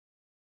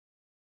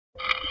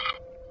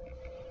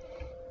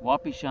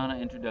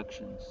Wapixana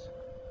introductions.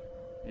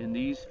 In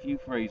these few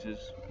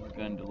phrases, we're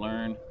going to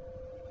learn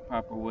the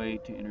proper way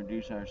to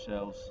introduce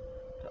ourselves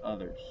to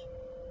others.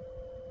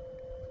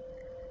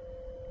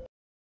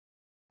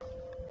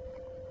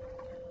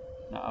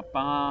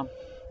 Naapa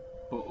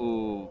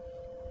pu'u.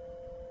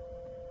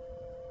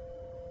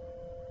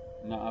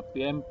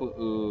 Naapiem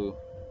pu'u.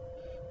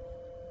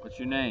 What's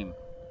your name?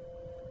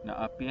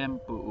 Naapiem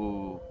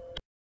pu'u.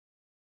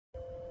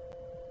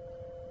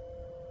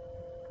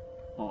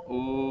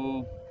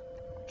 O'u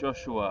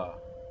Joshua.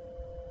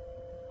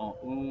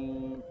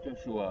 O'u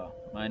Joshua.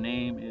 My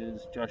name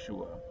is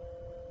Joshua.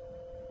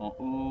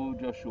 O'u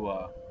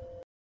Joshua.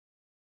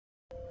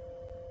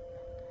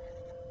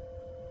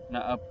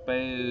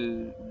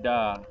 Naape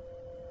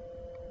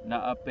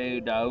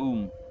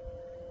daum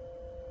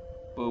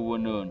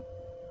puwunun.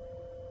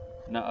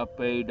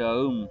 Naape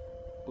daum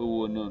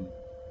puwunun.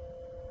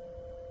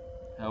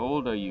 How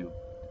old are you?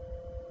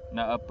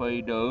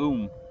 Naape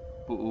daum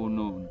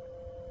puwunun.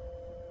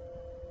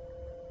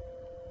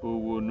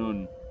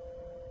 Puwunun.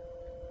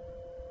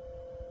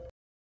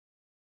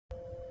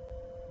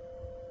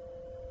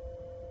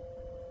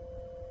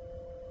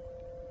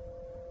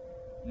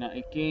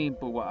 Naikim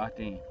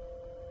puwaate.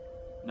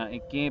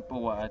 Naikim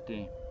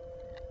puwaate.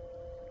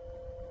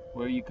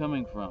 Where are you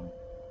coming from?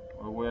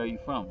 Or where are you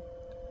from?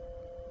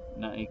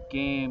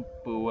 Naikim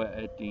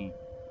puwaate.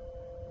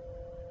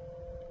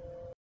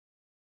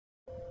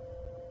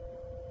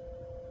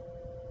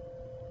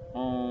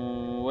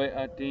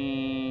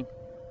 Weate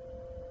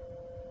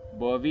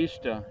Boa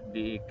Vista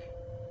Dick.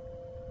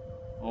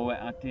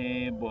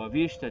 Weate Boa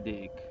Vista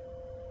Dick.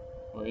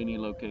 Or any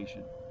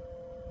location.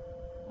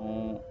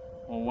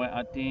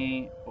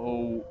 Weate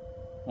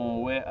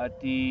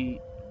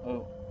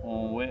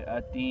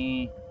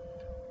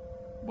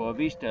Boa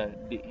Vista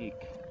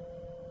Dick.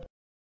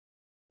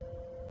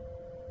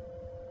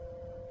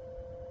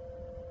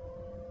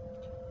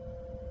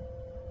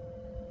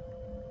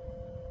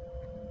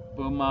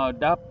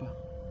 Pumaudap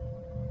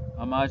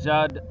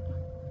Amazad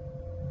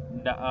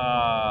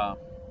Da'a.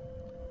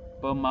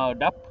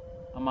 Pumaudap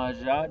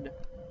Amazad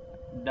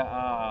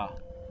Da'a.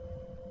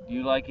 Do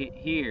you like it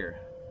here?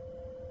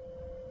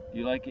 Do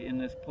you like it in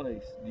this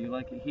place? Do you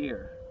like it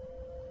here?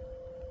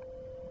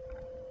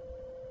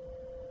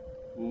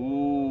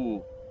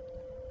 Ooh.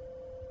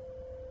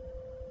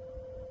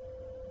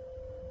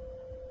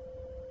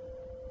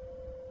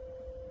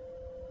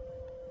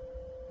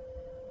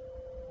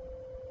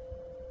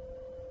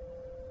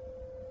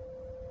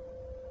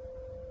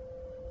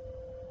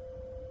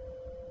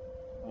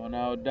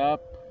 Onaudap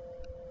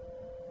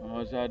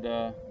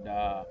Amazada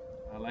Da.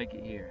 I like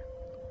it here.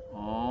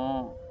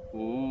 Oh.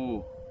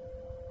 Ooh.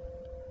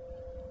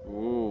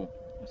 Ooh,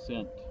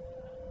 assent.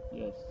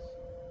 Yes.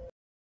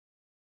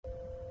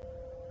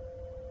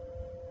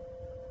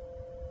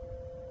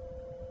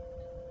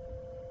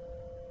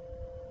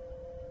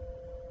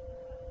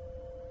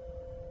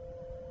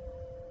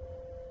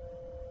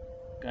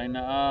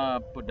 Kainaa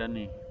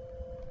pedani.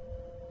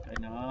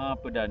 Kainaa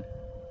pedan.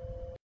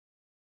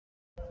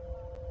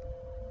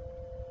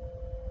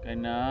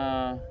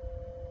 Kainaa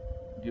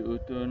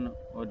diutun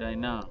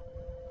odaina.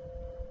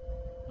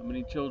 How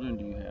many children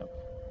do you have?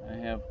 I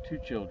have 2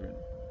 children.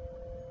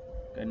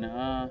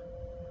 Kainaa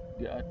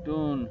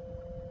diatun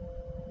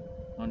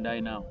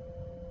ondainau.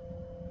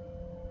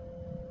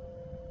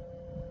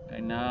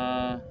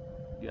 Kainaa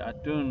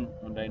diatun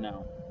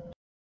ondainau.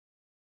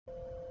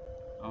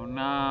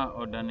 Auna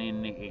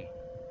odanini'i.